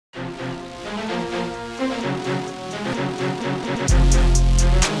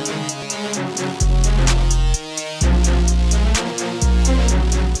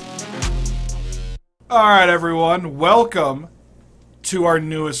Alright everyone, welcome to our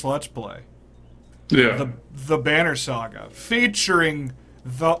newest Let's Play. Yeah. The Banner Saga, featuring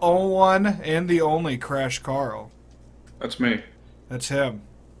the one and the only Crash Carl. That's me. That's him.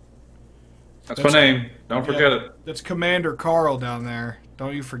 That's my name. Don't forget it. That's Commander Carl down there.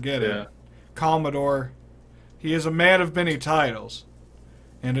 Don't you forget Yeah. it. Commodore. He is a man of many titles.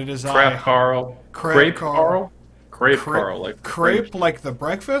 And it is Crap Carl. Crepe Carl? Crepe Carl. Like crepe like the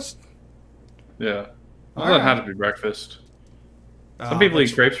breakfast? Yeah. Well, that had to be breakfast. Some people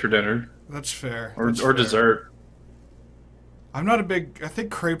eat crepes for dinner. That's fair. Or That's fair. dessert. I'm not a big... I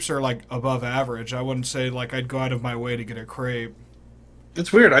think crepes are, like, above average. I wouldn't say, like, I'd go out of my way to get a crepe.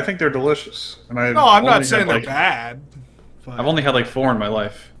 It's weird. I think they're delicious. And no, I'm not saying they're bad. But... I've only had, like, 4 in my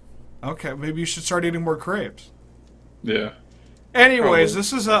life. Okay, maybe you should start eating more crepes. Yeah. Anyways,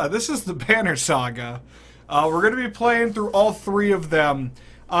 this is the Banner Saga. We're going to be playing through all 3 of them.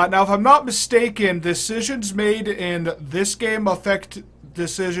 Now, if I'm not mistaken, decisions made in this game affect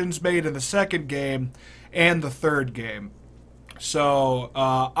decisions made in the second game and the third game. So,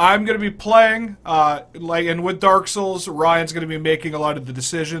 I'm going to be playing, and with Dark Souls, Ryan's going to be making a lot of the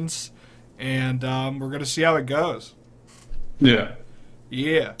decisions, and we're going to see how it goes. Yeah.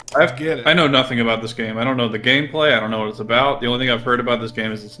 Yeah, let's get it. I know nothing about this game. I don't know the gameplay. I don't know what it's about. The only thing I've heard about this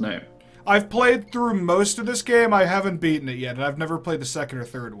game is its name. I've played through most of this game. I haven't beaten it yet, and I've never played the second or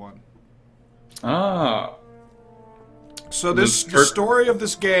third one. Ah. So the story of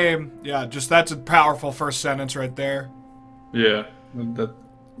this game, yeah, that's a powerful first sentence right there. Yeah,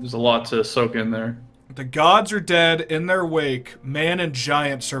 there's a lot to soak in there. The gods are dead. In their wake, man and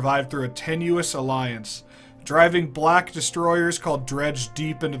giant survived through a tenuous alliance, driving black destroyers called Dredge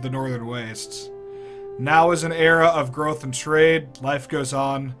deep into the northern wastes. Now is an era of growth and trade. Life goes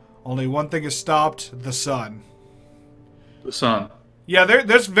on. Only one thing is stopped: the sun. The sun. Yeah,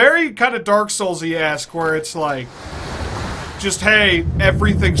 there's very kind of Dark Souls-y-esque where it's like, just, hey,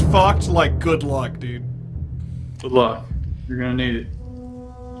 everything's fucked, like, good luck, dude. Good luck. You're gonna need it.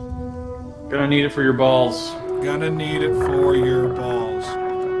 Gonna need it for your balls. Gonna need it for your balls.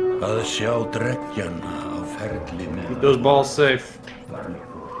 Keep those balls safe.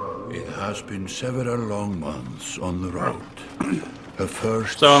 It has been several long months on the road.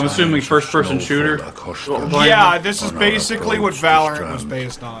 So I'm assuming first-person shooter? Yeah, this is basically what Valorant was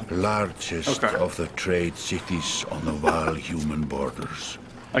based on. Largest of the trade cities on the wild human borders.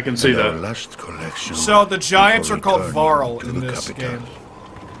 I can see that. Last collection so the giants are called Varl in this game.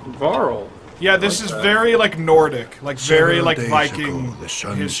 Varl? Yeah, this is very like Nordic, like very like Viking,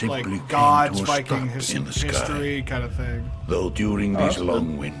 like gods, Viking history kind of thing. Though during these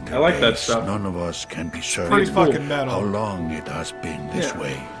long winter I like that days, stuff. none of us can be certain Pretty fucking metal. how long it has been this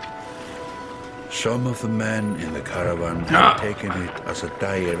way. Some of the men in the caravan have taken it as a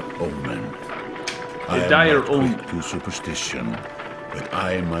dire omen. I am not quick to superstition, but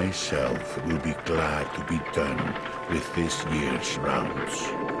I myself will be glad to be done with this year's rounds.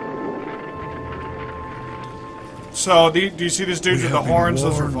 So, do you see these dudes with the horns?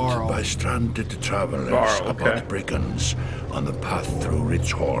 Those are Varl. By stranded travelers about brigands on the path through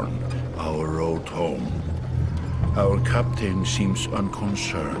Richhorn, our road home. Our captain seems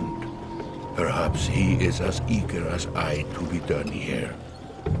unconcerned. Perhaps he is as eager as I to be done here.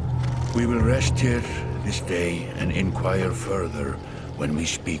 We will rest here this day and inquire further when we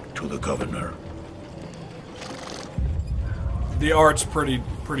speak to the governor. The art's pretty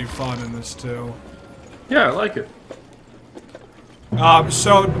fun in this too. Yeah, I like it.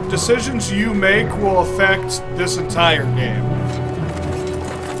 So decisions you make will affect this entire game.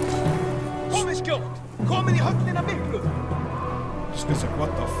 Just gonna say,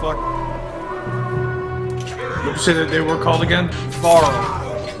 what the fuck? What did you say that they were called again? Varl.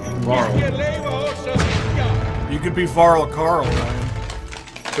 Varl. You could be Varl Carl, Ryan.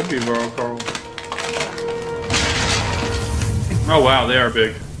 Could be Varl Carl. Oh wow, they are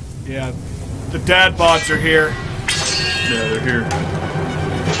big. Yeah, the dad bods are here. Yeah, they're here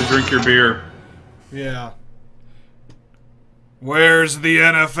to drink your beer. Yeah. Where's the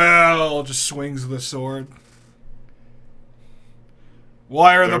NFL? Just swings the sword.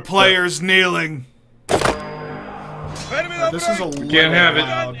 Why are the players kneeling? This is a little can't have it.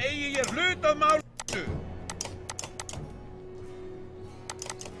 loud.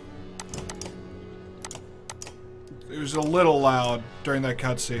 It was a little loud during that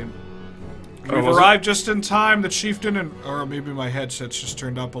cutscene. We've arrived just in time. The chieftain and... Or maybe my headset's just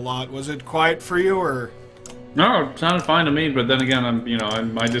turned up a lot. Was it quiet for you, or...? No, it sounded fine to me, but then again,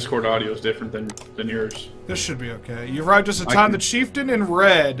 my Discord audio is different than yours. This should be okay. You arrived just in time. The chieftain in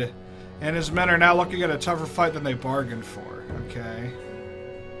red and his men are now looking at a tougher fight than they bargained for. Okay.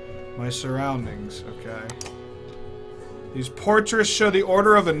 My surroundings, okay. These portraits show the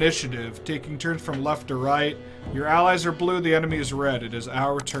order of initiative, taking turns from left to right. Your allies are blue, the enemy is red. It is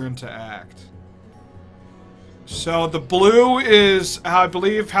our turn to act. So the blue is, I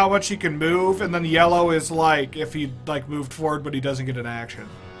believe, how much he can move, and then yellow is like if he moved forward, but he doesn't get an action.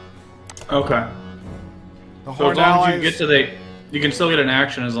 Okay. The so as long allies, as you get to you can still get an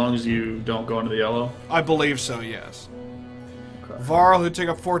action as long as you don't go into the yellow. I believe so. Yes. Okay. Varl, who take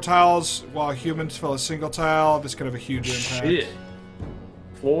up 4 tiles, while humans fill a single tile. This could have a huge impact. Shit.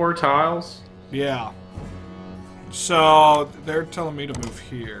 4 tiles? Yeah. So they're telling me to move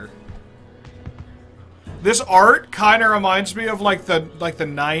here. This art kind of reminds me of the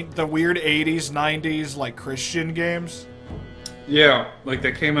weird 80s, 90s like Christian games. Yeah, like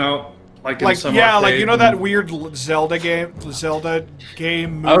they came out in some yeah, arcade you know that weird Zelda game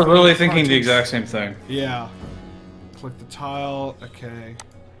I was really thinking the exact same thing. Yeah. Click the tile. Okay.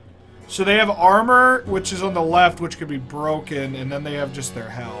 So they have armor, which is on the left, which could be broken, and then they have just their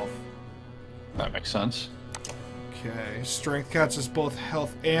health. That makes sense. Okay. Strength counts as both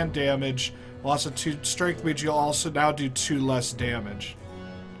health and damage. Loss of 2 strength means you'll also now do 2 less damage.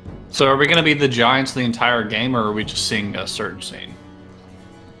 So are we going to be the giants the entire game, or are we just seeing a certain scene?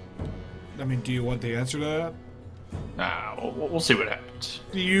 I mean, do you want the answer to that? Nah, we'll see what happens.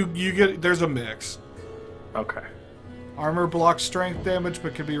 You get, there's a mix. Okay. Armor blocks strength damage,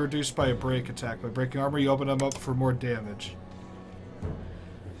 but can be reduced by a break attack. By breaking armor, you open them up for more damage.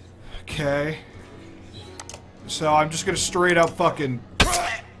 Okay. So I'm just gonna straight up fucking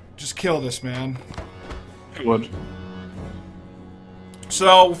just kill this man. Would.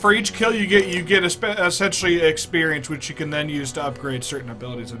 So for each kill you get essentially experience, which you can then use to upgrade certain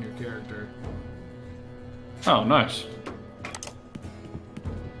abilities on your character. Oh, nice.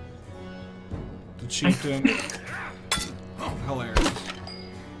 The chieftain. Hilarious.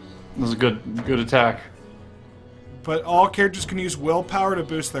 This is a good attack. But all characters can use willpower to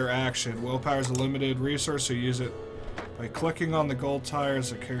boost their action. Willpower is a limited resource, so use it by clicking on the gold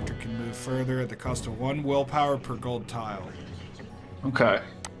tires. A character can move further at the cost of 1 willpower per gold tile. Okay.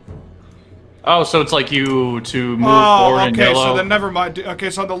 Oh, so it's like you to move forward in yellow. Okay, so then never mind. Okay,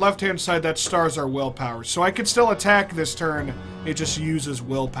 so on the left-hand side, that stars our willpower. So I could still attack this turn. It just uses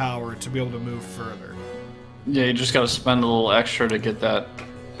willpower to be able to move further. Yeah, you just gotta spend a little extra to get that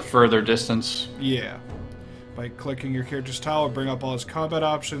further distance. Yeah. By clicking your character's tile, bring up all his combat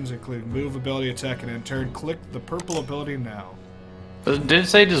options, including move, ability, attack, and in turn, click the purple ability now. Did it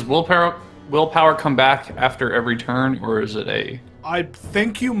say, does willpower come back after every turn, or is it a... I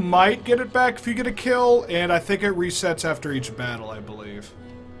think you might get it back if you get a kill, and I think it resets after each battle, I believe.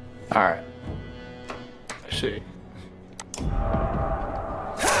 Alright. I see.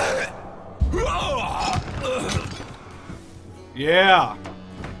 Yeah!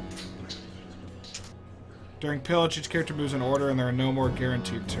 During pillage, each character moves in order, and there are no more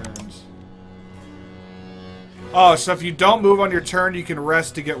guaranteed turns. Oh, so if you don't move on your turn, you can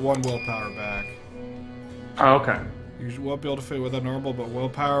rest to get 1 willpower back. Oh, okay. You won't be able to fit with a normal, but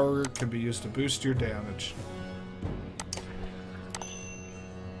willpower can be used to boost your damage.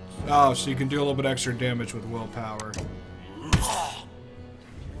 Oh, so you can do a little bit extra damage with willpower.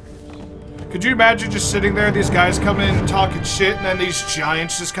 Could you imagine just sitting there, these guys come in talking shit, and then these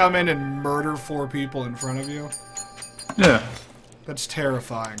giants just come in and murder 4 people in front of you? Yeah. That's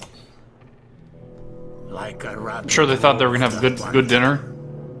terrifying. Like a rabbit. I'm sure they thought they were gonna have a good dinner.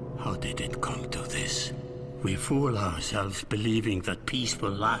 How did it come to this? We fool ourselves believing that peace will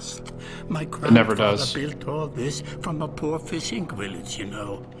last. My never grandfather does. built all this from a poor fishing village, you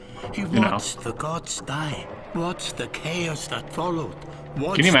know. He watched the gods die, watched the chaos that followed.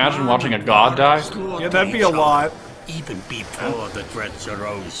 Can you imagine watching a god die? Yeah, that'd be a lot. Even before the threats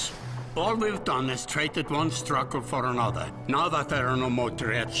arose. All we've done is traded one struggle for another. Now that there are no more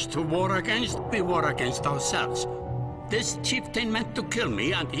threats to war against, we war against ourselves. This chieftain meant to kill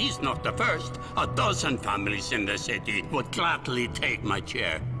me, and he's not the first. A dozen families in the city would gladly take my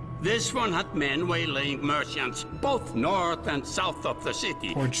chair. This one had men waylaying merchants, both north and south of the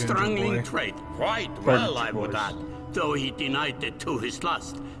city, strangling trade. Quite well, I would add, though he denied it to his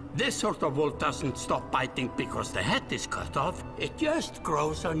lust. This sort of wolf doesn't stop biting because the head is cut off. It just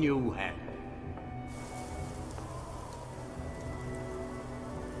grows a new head.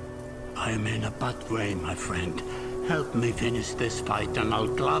 I am in a bad way, my friend. Help me finish this fight, and I'll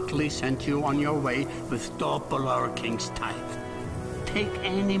gladly send you on your way with double our king's tithe. Take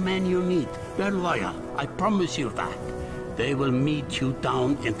any men you need. They're loyal, I promise you that. They will meet you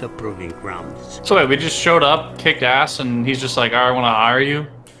down in the proving grounds. So wait, we just showed up, kicked ass, and he's just like, I want to hire you?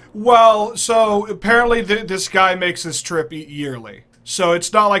 Well, so apparently this guy makes this trip yearly. So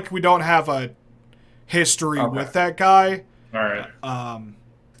it's not like we don't have a history with that guy. All right.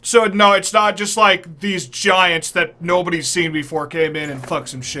 So no, it's not just like these giants that nobody's seen before came in and fucked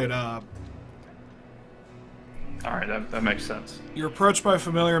some shit up. All right, that makes sense. You're approached by a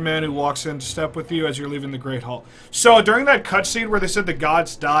familiar man who walks in to step with you as you're leaving the Great Hall. So during that cutscene where they said the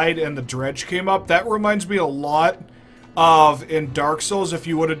gods died and the dredge came up, that reminds me a lot of in Dark Souls if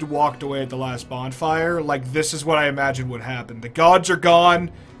you would have walked away at the last bonfire. Like, this is what I imagine would happen. The gods are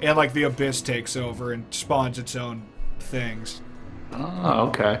gone, and like the abyss takes over and spawns its own things. Oh,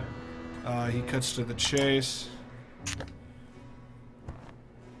 okay. He cuts to the chase.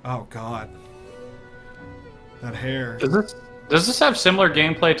 Oh god. That hair. Does this have similar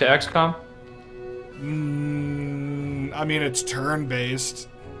gameplay to XCOM? I mean, it's turn-based.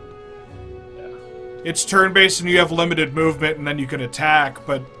 Yeah. It's turn-based and you have limited movement and then you can attack,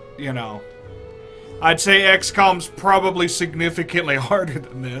 but, you know. I'd say XCOM's probably significantly harder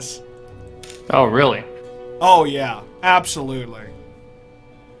than this. Oh, really? Oh, yeah. Absolutely.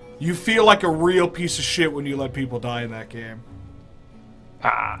 You feel like a real piece of shit when you let people die in that game.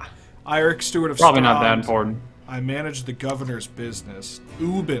 Ah. Eric Stewart of Probably not that important. I manage the governor's business.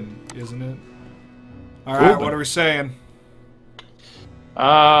 Ubin, isn't it? Alright, what are we saying?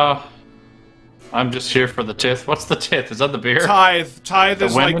 I'm just here for the tithe. What's the tithe? Is that the beer? Tithe. Tithe the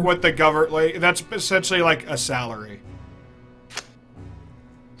is women? like what the government... Like, that's essentially like a salary.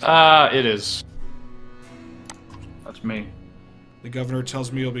 It is. That's me. The governor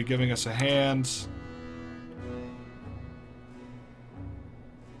tells me he'll be giving us a hand.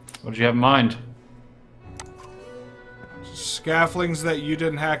 What did you have in mind? Scaffoldings that you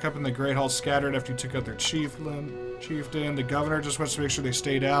didn't hack up in the Great Hall scattered after you took out their chieftain. The governor just wants to make sure they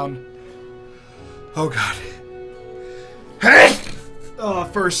stay down. Oh god. Hey! Oh,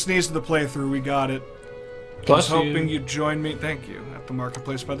 first sneeze of the playthrough, we got it. I was hoping you'd join me, thank you, at the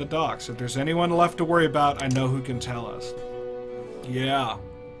marketplace by the docks. If there's anyone left to worry about, I know who can tell us. Yeah.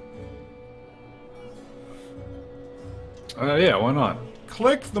 Yeah, why not?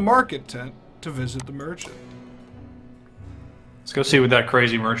 Click the market tent to visit the merchant. Let's go see what that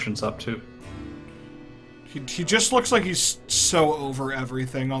crazy merchant's up to. He just looks like he's so over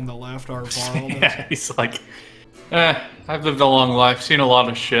everything on the left, our Varl. Yeah, he's like, I've lived a long life, seen a lot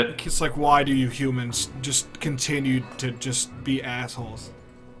of shit. It's like, why do you humans just continue to just be assholes?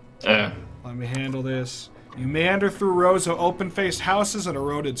 Yeah. Let me handle this. You meander through rows of open-faced houses and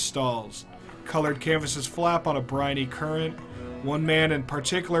eroded stalls. Colored canvases flap on a briny current. One man in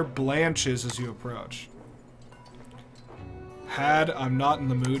particular blanches as you approach. I'm not in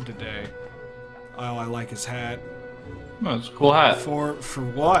the mood today. Oh, I like his hat. Oh, it's a cool hat. For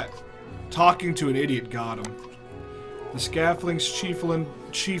what? Talking to an idiot got him. The scaffolding's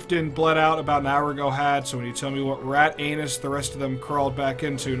chieftain bled out about an hour ago had, so when you tell me what rat anus the rest of them crawled back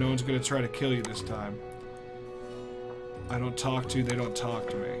into, no one's gonna try to kill you this time. I don't talk to, they don't talk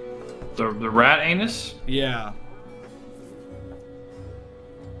to me. The rat anus? Yeah.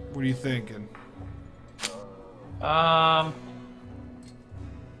 What are you thinking? I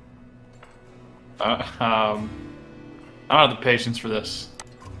don't have the patience for this.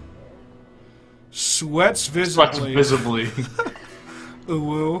 Sweats visibly.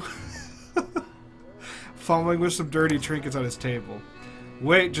 Ooh. Fumbling with some dirty trinkets on his table.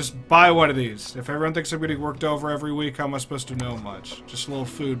 Wait, just buy one of these. If everyone thinks I'm getting worked over every week, how am I supposed to know much? Just a little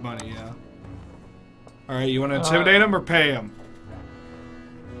food money, yeah? Alright, you want to intimidate him or pay him?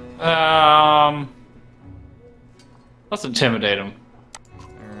 Let's intimidate him.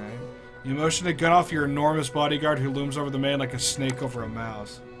 Alright. You motion a gun off your enormous bodyguard who looms over the man like a snake over a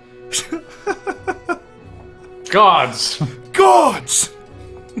mouse. Gods! Gods!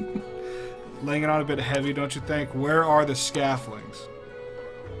 Laying it on a bit heavy, don't you think? Where are the scaffoldings?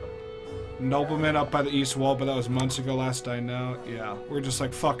 Nobleman up by the east wall, but that was months ago last I know. Yeah, we're just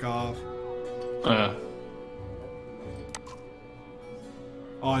like, fuck off. Oh,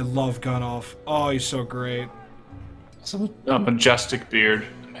 I love Gunoff. Oh, he's so great. A majestic beard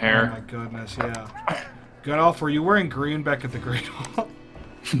and hair. Oh my goodness, yeah. Gunoff, were you wearing green back at the Great Hall?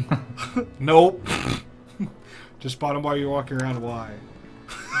 Nope. Just bought him while you were walking around. Why?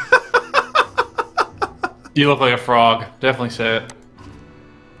 You look like a frog. Definitely say it.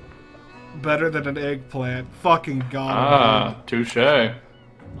 Better than an eggplant. Fucking god. Ah, touche.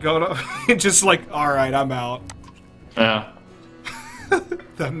 Gunoff, just like, alright, I'm out. Yeah.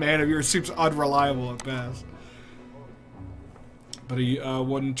 That man of yours seems unreliable at best. But he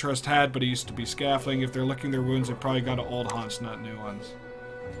wouldn't trust had, but he used to be scaffolding. If they're licking their wounds, they probably got to old haunts, not new ones.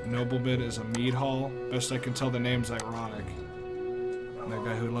 Nobleman is a mead hall. Best I can tell, the name's ironic. And that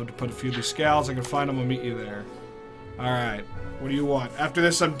guy who'd love to put a few of these scowls, I can find him, I'll meet you there. Alright. What do you want? After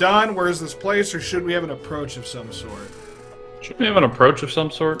this, I'm done. Where is this place, or should we have an approach of some sort? Should we have an approach of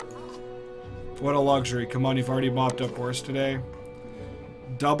some sort? What a luxury. Come on, you've already mopped up worse today.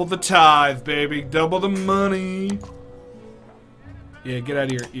 Double the tithe, baby. Double the money. Yeah, get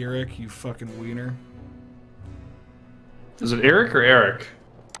out of here, Eric, you fucking wiener. Is it Eric or Eric?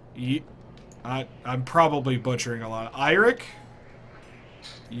 I'm probably butchering a lot. Eric?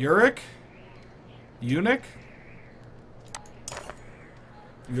 Uric? Eunuch?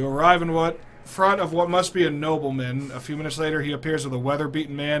 You arrive in front of what must be a nobleman. A few minutes later, he appears with a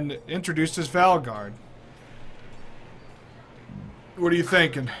weather-beaten man introduced as Valgard. What are you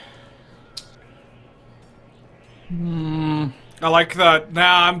thinking? I like that.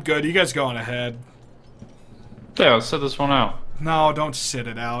 Nah, I'm good. You guys go on ahead. Yeah, let's set this one out. No, don't sit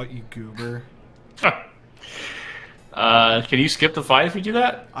it out, you goober. Can you skip the fight if we do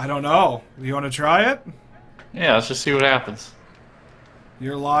that? I don't know. You want to try it? Yeah, let's just see what happens.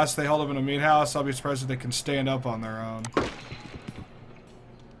 You're lost. They hold up in a meat house. I'll be surprised if they can stand up on their own.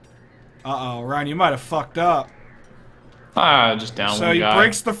 Uh-oh, Ryan, you might have fucked up. Just down one guy. So he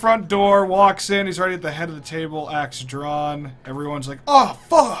breaks the front door, walks in. He's already at the head of the table, axe drawn. Everyone's like, oh,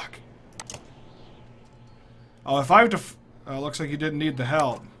 fuck! Oh, if I have to... looks like you didn't need the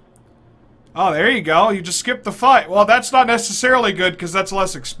help. Oh, there you go. You just skipped the fight. Well, that's not necessarily good, because that's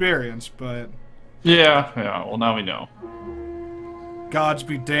less experience, but... Yeah, well, now we know. Gods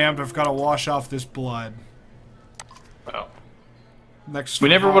be damned, I've got to wash off this blood. Well... Next we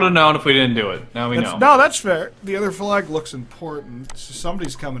never would have known if we didn't do it. Now we know. No, that's fair. The other flag looks important. So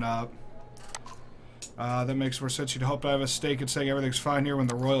somebody's coming up. That makes more sense. You'd hope I have a stake in saying everything's fine here when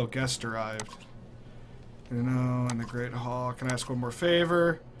the royal guest arrived. You know, in the Great Hall. Can I ask one more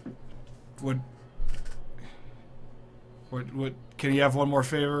favor? Can you have one more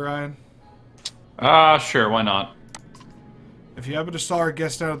favor, Ryan? Sure, why not? If you happen to saw our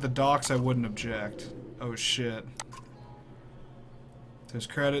guest out at the docks, I wouldn't object. Oh, shit. His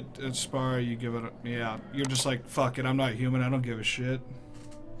credit, it's spar, you give it yeah. You're just like, fuck it, I'm not human, I don't give a shit.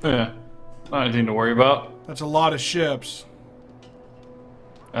 Yeah. Not anything to worry about. That's a lot of ships.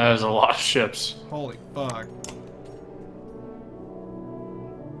 That is a lot of ships. Holy fuck.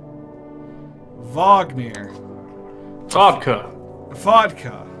 Wagner. Vodka.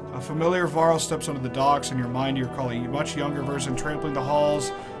 Vodka. A familiar Varl steps onto the docks. In your mind, you recall a much younger version trampling the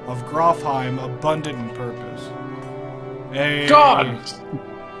halls of Grofheim, abundant in purpose. Hey. God!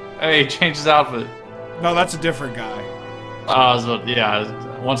 Hey, he changed his outfit. No, that's a different guy.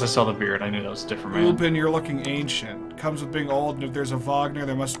 Yeah, once I saw the beard, I knew that was a different man. Lupin, you're looking ancient. Comes with being old, and if there's a Wagner,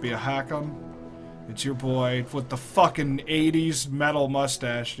 there must be a Hakon. It's your boy with the fucking 80s metal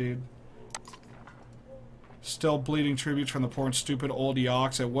mustache, dude. Still bleeding tributes from the poor and stupid old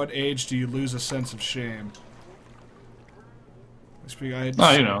yaks. At what age do you lose a sense of shame? You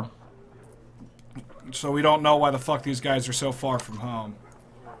know. So we don't know why the fuck these guys are so far from home.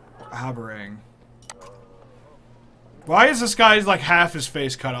 Haberang. Why is this guy like half his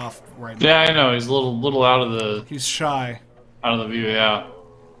face cut off right now? Yeah, I know. He's a little out of the... He's shy. Out of the view, yeah.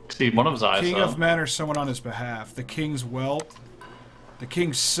 See one of his eyes, King of men or someone on his behalf. The king's whelp. The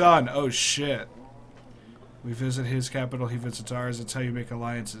king's son. Oh, shit. We visit his capital, he visits ours. It's how you make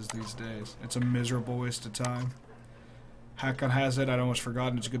alliances these days. It's a miserable waste of time. Hakon has it. I'd almost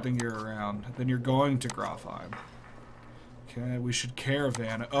forgotten. It's a good thing you're around. Then you're going to Grofheim. Okay, we should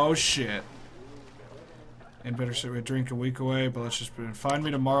caravan. Oh, shit. And better sit we drink a week away, but let's just find me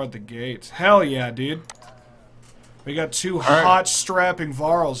tomorrow at the gates. Hell yeah, dude. We got two hot, strapping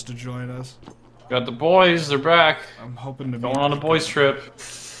Varls to join us. Got the boys. They're back. I'm hoping to going on a boys trip.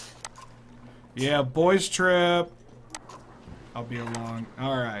 Yeah, boys trip. I'll be along.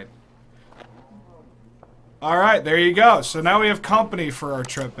 Alright. Alright, there you go. So now we have company for our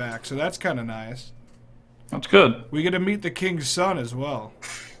trip back, so that's kind of nice. That's good. We get to meet the king's son as well.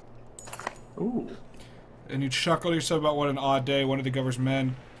 Ooh. And you chuckle to yourself about what an odd day. One of the governor's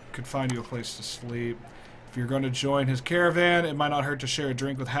men could find you a place to sleep. If you're going to join his caravan, it might not hurt to share a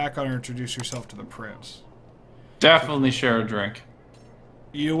drink with Hakon or introduce yourself to the prince. Definitely share a drink.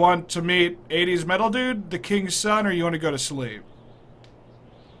 You want to meet 80s metal dude, the king's son, or you want to go to sleep?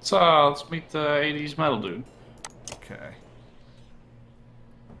 Let's meet the 80s metal dude. Okay.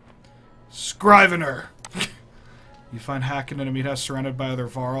 Scrivener! You find Hakon in a meat house surrounded by other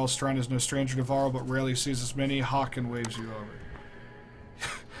Varl. Strine is no stranger to Varl, but rarely sees as many. Hakon waves you over.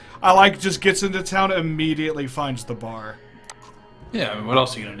 I like just gets into town, immediately finds the bar. Yeah, I mean, what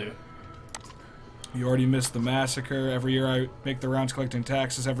else are you gonna do? You already missed the massacre. Every year I make the rounds collecting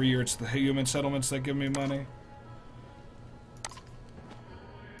taxes. Every year it's the human settlements that give me money.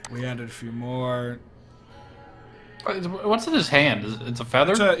 We added a few more. What's in his hand? It's a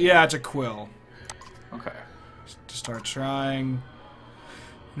feather? Yeah, it's a quill. Okay. To start trying.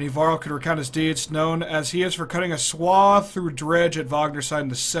 Varl could recount his deeds, known as he is for cutting a swath through dredge at Wagner's side in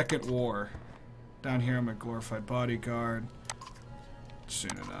the Second War. Down here, I'm a glorified bodyguard.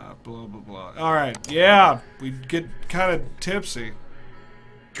 Soon enough, blah, blah, blah. Alright, yeah, we get kind of tipsy.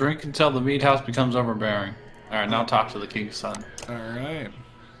 Drink until the meat house becomes overbearing. Alright, now talk to the king's son. Alright.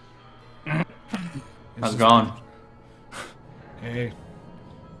 How's it going? Hey.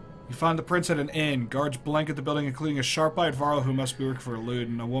 You find the prince at an inn. Guards blanket the building, including a sharp-eyed Varl who must be working for a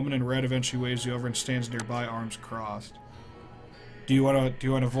Luden. A woman in red eventually waves you over and stands nearby, arms crossed. Do you want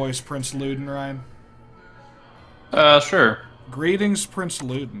to voice Prince Luden, Ryan? Sure. Greetings, Prince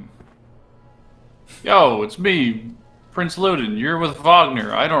Luden. Yo, it's me, Prince Luden. You're with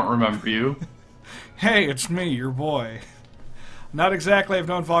Wagner. I don't remember you. Hey, it's me, your boy. Not exactly. I've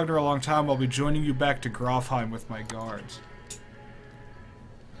known Wagner a long time. I'll be joining you back to Grofheim with my guards.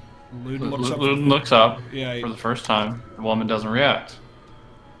 Luden looks up yeah, for the first time. The woman doesn't react.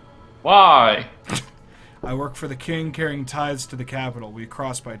 Why? I work for the king, carrying tithes to the capital. We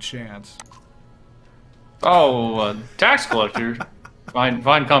cross by chance. Oh, tax collector. Fine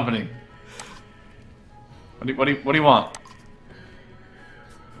company. What do you want?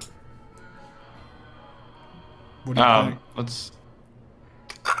 What do you think? Let's.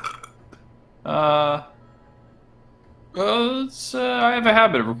 I have a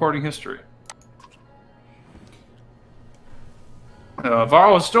habit of recording history.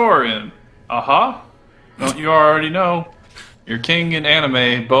 Varl historian. Don't you already know? Your king and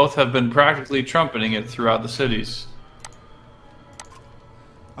anime both have been practically trumpeting it throughout the cities.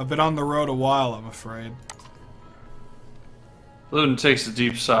 I've been on the road a while, I'm afraid. Luden takes a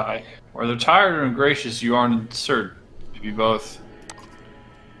deep sigh. Whether tired or ungracious, you aren't certain. Maybe both.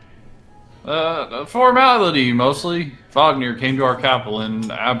 A formality, mostly. Wagner came to our capital in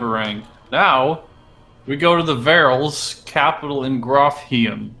Aberang. Now, we go to the Varl's capital in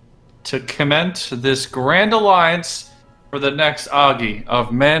Grofheim to commence this grand alliance for the next Agi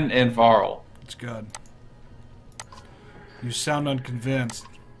of men and Varl. It's good. You sound unconvinced.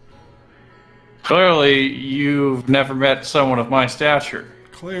 Clearly, you've never met someone of my stature.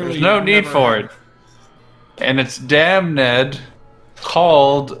 Clearly, there's no need for it. And it's damn Ned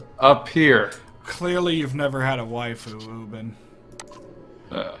called up here. Clearly, you've never had a waifu, Uben.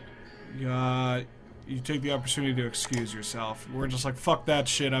 You take the opportunity to excuse yourself. We're just like, fuck that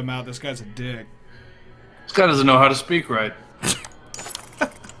shit, I'm out. This guy's a dick. This guy doesn't know how to speak right.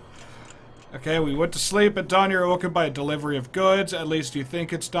 Okay, we went to sleep. At dawn, you're awoken by a delivery of goods. At least you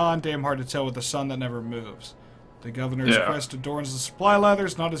think it's dawn. Damn hard to tell with the sun that never moves. The governor's crest adorns the supply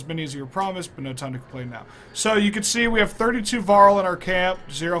ladders. Not as many as you were promised, but no time to complain now. So you can see we have 32 Varl in our camp,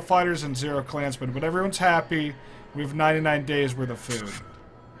 0 fighters and 0 clansmen, but everyone's happy. We have 99 days worth of food.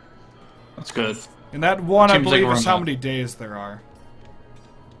 That's good. And that one, I Seems believe, like is how many days there are.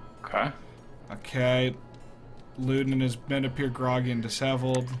 Okay. Okay. Luden and his men appear groggy and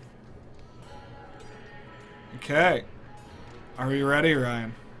disheveled. Okay. Are we ready,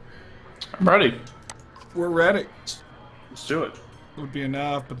 Ryan? I'm ready. We're ready. Let's do it. Would be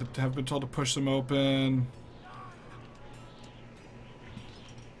enough, but they have been told to push them open.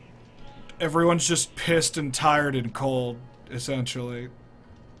 Everyone's just pissed and tired and cold, essentially.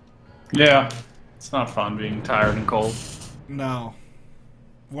 Yeah. It's not fun being tired and cold. No.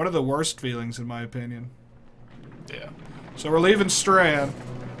 One of the worst feelings, in my opinion. Yeah. So we're leaving Strand.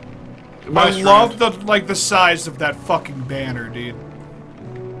 Goodbye, I love the size of that fucking banner, dude.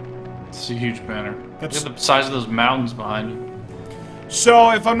 It's a huge banner. That's Look at the size of those mountains behind you.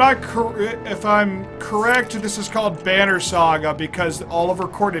 So, if I'm correct, this is called Banner Saga because all of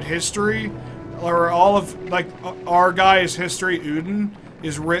recorded history, or all of our guy's history, Uden,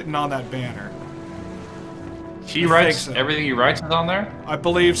 is written on that banner. He writes everything he writes is on there. I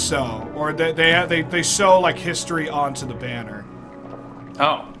believe so, or they sew like history onto the banner.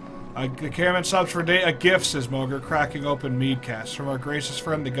 Oh. The caravan stops for a gift, says Moger, cracking open mead casks from our gracious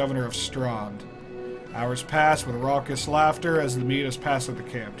friend, the governor of Strand. Hours pass with raucous laughter as the mead is passed at the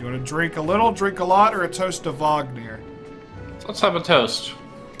camp. Do you want to drink a little, drink a lot, or a toast to Wagner? Let's have a toast.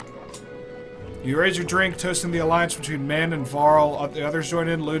 You raise your drink, toasting the alliance between men and Varl. The others join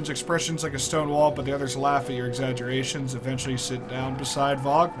in. Luden's expression's like a stone wall, but the others laugh at your exaggerations. Eventually, you sit down beside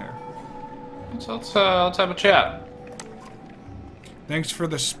Wagner. So let's have a chat. Thanks for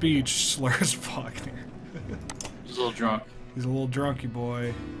the speech, slurs Wagner. He's a little drunk. He's a little drunky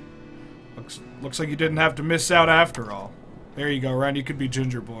boy. Looks like you didn't have to miss out after all. There you go, Ryan. You could be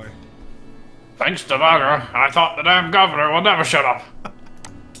Ginger Boy. Thanks to Wagner, I thought the damn governor will never shut up.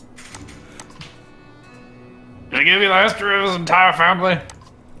 Did he give you the history of his entire family?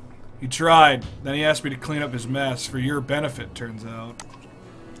 He tried. Then he asked me to clean up his mess for your benefit, turns out.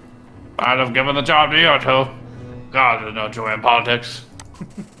 I'd have given the job to you, too. God, there's no joy in politics.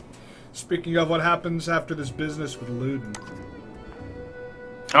 Speaking of, what happens after this business with Luden?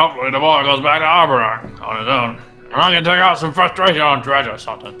 Hopefully the boy goes back to Arborang on his own. And I can take out some frustration on Dredge or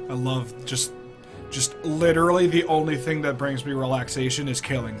something. I love just literally the only thing that brings me relaxation is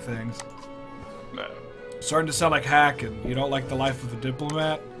killing things. No. Starting to sound like hacking. You don't like the life of a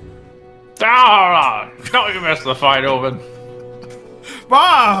diplomat? Don't you miss the fight, Ovid.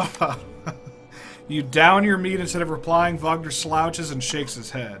 Ah! You down your meat instead of replying. Wagner slouches and shakes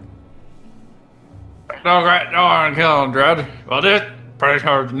his head. No great no harm in killing Dredge. Well, this pretty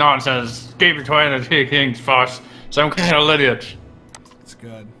sure nonsense. Keep between the two kings force. Some kind of idiot. That's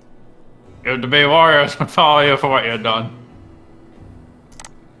good. Good to be warriors and follow you for what you've done.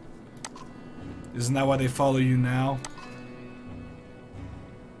 Isn't that why they follow you now?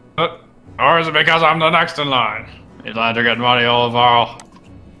 Or is it because I'm the next in line? These lads are getting money all over.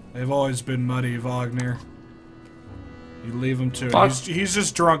 They've always been muddy, Wagner. You leave him to it. He's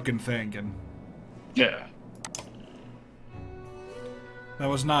just drunk and thinking. Yeah. That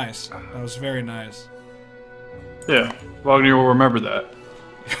was nice. That was very nice. Yeah. Wagner will remember that.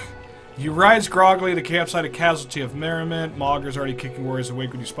 You rise groggily to the campsite, a casualty of merriment. Mauger's already kicking warriors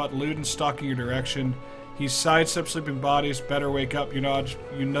awake when you spot Luden stalking your direction. He sidesteps sleeping bodies. Better wake up. You nudge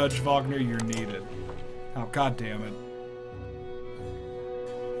Wagner. You're needed. Oh, god damn it.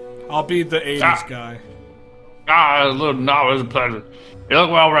 I'll be the 80s guy. Luden, no, it was a pleasure. You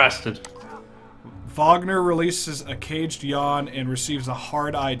look well rested. Wagner releases a caged yawn and receives a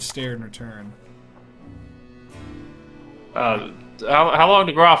hard-eyed stare in return. How long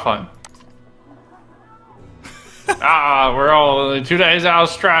to Grofheim? We're all 2 days out of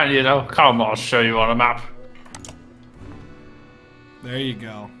Strand, you know. Come, I'll show you on a map. There you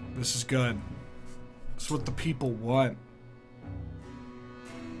go. This is good. This is what the people want.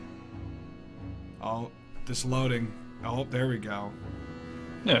 Oh, this loading. Oh, there we go.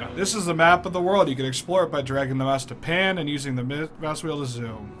 Yeah. This is the map of the world. You can explore it by dragging the mouse to pan and using the mouse wheel to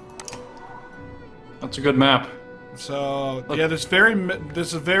zoom. That's a good map. So, yeah, this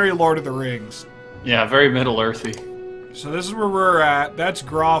is very Lord of the Rings. Yeah, very Middle-earthy. So this is where we're at. That's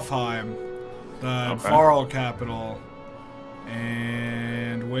Grofheim, the Varl capital.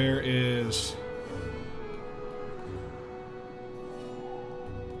 And where is...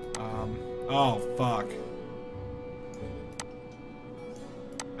 oh, fuck.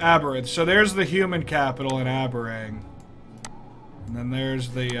 Aberrant. So there's the human capital in Aberrang. And then there's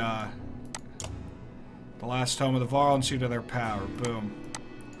the last home of the Varl and seat of their power. Boom.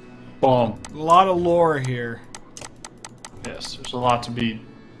 Boom. A lot of lore here. Yes, there's a lot to be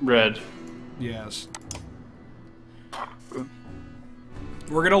read. Yes.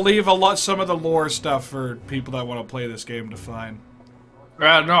 We're gonna leave some of the lore stuff for people that want to play this game to find.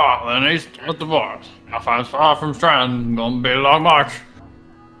 Right north and east at the bars. If I'm far from Strand, gonna be a long march.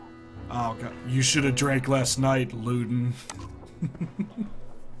 Oh god, you should have drank last night, Luden.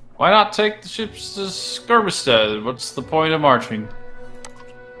 Why not take the ships to Skirmstead? What's the point of marching?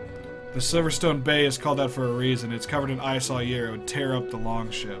 The Silverstone Bay is called that for a reason. It's covered in ice all year. It would tear up the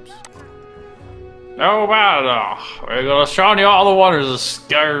longships. No matter. We're gonna show you all the wonders of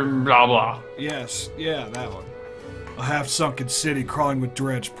Skirm blah blah. Yes, yeah, that one. A half-sunken city crawling with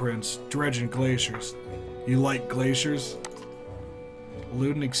dredge, Prince. Dredge and glaciers. You like glaciers?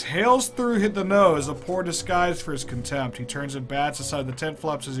 Luden exhales through the nose, a poor disguise for his contempt. He turns and bats aside the tent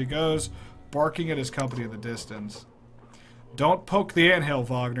flaps as he goes, barking at his company in the distance. Don't poke the anthill,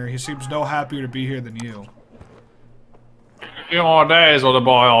 Wagner. He seems no happier to be here than you. A few more days with the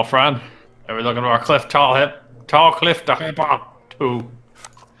boy, old friend. Are we looking for a tall cliff to hip up to?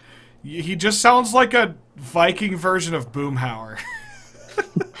 He just sounds like a Viking version of Boomhauer.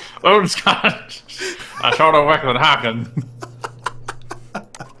 Luden's got a shorter wick than Haken.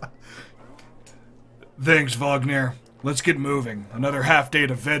 Thanks, Wagner. Let's get moving. Another half day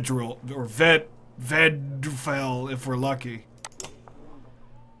to Vedril, or Vedfell if we're lucky.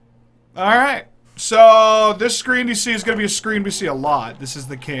 Alright. So, this screen you see is going to be a screen we see a lot. This is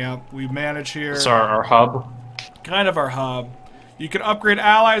the camp. We manage here. It's our hub. Kind of our hub. You can upgrade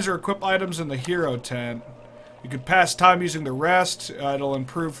allies or equip items in the hero tent. You can pass time using the rest. It'll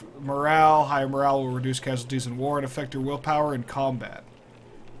improve morale. Higher morale will reduce casualties in war and affect your willpower in combat.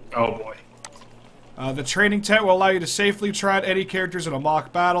 Oh boy. The training tent will allow you to safely try out any characters in a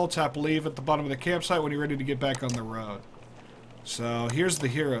mock battle. Tap leave at the bottom of the campsite when you're ready to get back on the road. So, here's the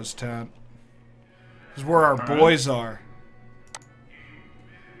heroes tent. This is where our boys are.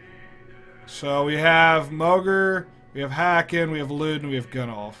 So we have Mogr, we have Hacken, we have Lud, and we have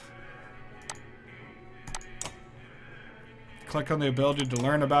Gunnulf. Click on the ability to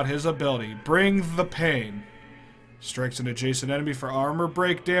learn about his ability. Bring the Pain. Strikes an adjacent enemy for armor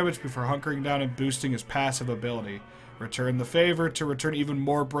break damage before hunkering down and boosting his passive ability. Return the favor to return even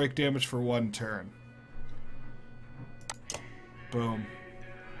more break damage for 1 turn. Boom.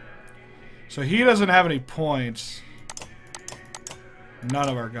 So he doesn't have any points. None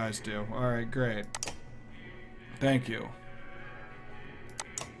of our guys do. Alright, great. Thank you.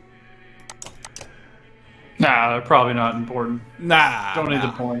 Nah, they're probably not important. Nah. Don't need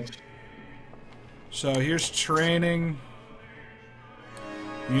the points. So here's training.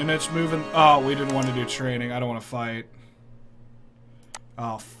 Units moving. Oh, we didn't want to do training. I don't want to fight.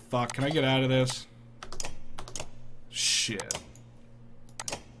 Oh, fuck. Can I get out of this? Shit.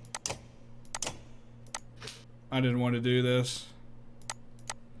 I didn't want to do this.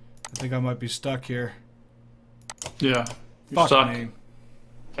 I think I might be stuck here. Yeah. You're Fuck stuck. me.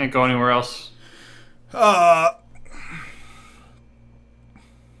 Can't go anywhere else. Alright.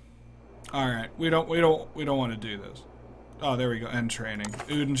 We don't want to do this. Oh, there we go. End training.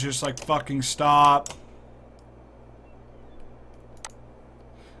 Udin's just like, fucking stop.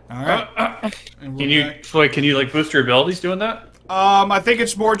 Alright. Can you like boost your abilities doing that? I think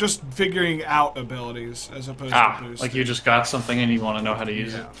it's more just figuring out abilities as opposed to boosting. Like you just got something and you want to know how to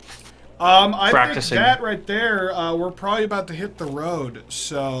use it. I Practicing. think that right there, we're probably about to hit the road.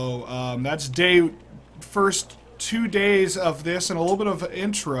 So, that's first 2 days of this and a little bit of an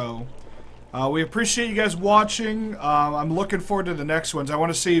intro. We appreciate you guys watching. I'm looking forward to the next ones. I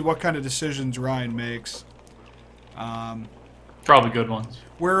want to see what kind of decisions Ryan makes. Probably good ones.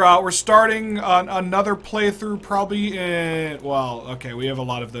 We're starting another playthrough probably in, well, okay, we have a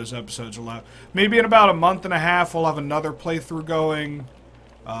lot of those episodes left. Maybe in about a month and a half we'll have another playthrough going.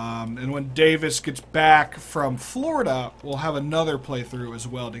 And when Davis gets back from Florida, we'll have another playthrough as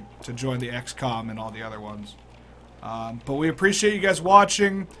well to join the XCOM and all the other ones. But we appreciate you guys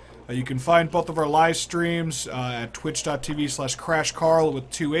watching. You can find both of our live streams at twitch.tv/CrashCarl with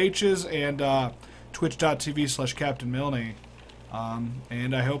 2 H's and twitch.tv/Captain Milne.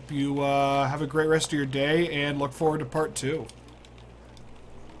 And I hope you have a great rest of your day and look forward to part 2.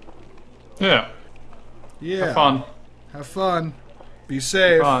 Yeah. Yeah. Have fun. Have fun. Be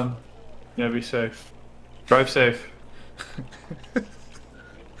safe. Have fun. Yeah, be safe. Drive safe.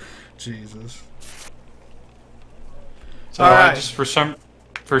 Jesus. So I just for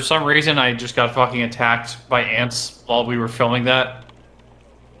some reason I just got fucking attacked by ants while we were filming that.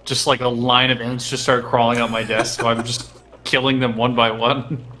 Just like a line of ants just started crawling up my desk, so I'm just killing them one by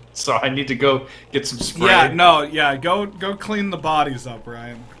one. So I need to go get some spray. Yeah, go clean the bodies up,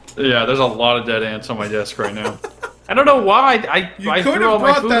 Ryan. Yeah, there's a lot of dead ants on my desk right now. I don't know why. I could threw all have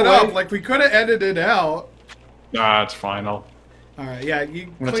my brought food that away. up. Like, we could have edited it out. Nah, it's fine. Alright, yeah.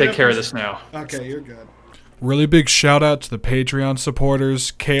 I'm gonna take care of this now. Okay, you're good. Really big shout out to the Patreon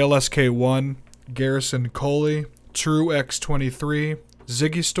supporters: KLSK1, Garrison Coley, TrueX23,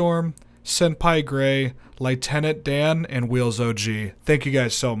 Ziggy Storm, Senpai Gray, Lieutenant Dan, and Wheels OG. Thank you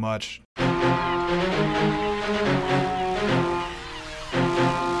guys so much.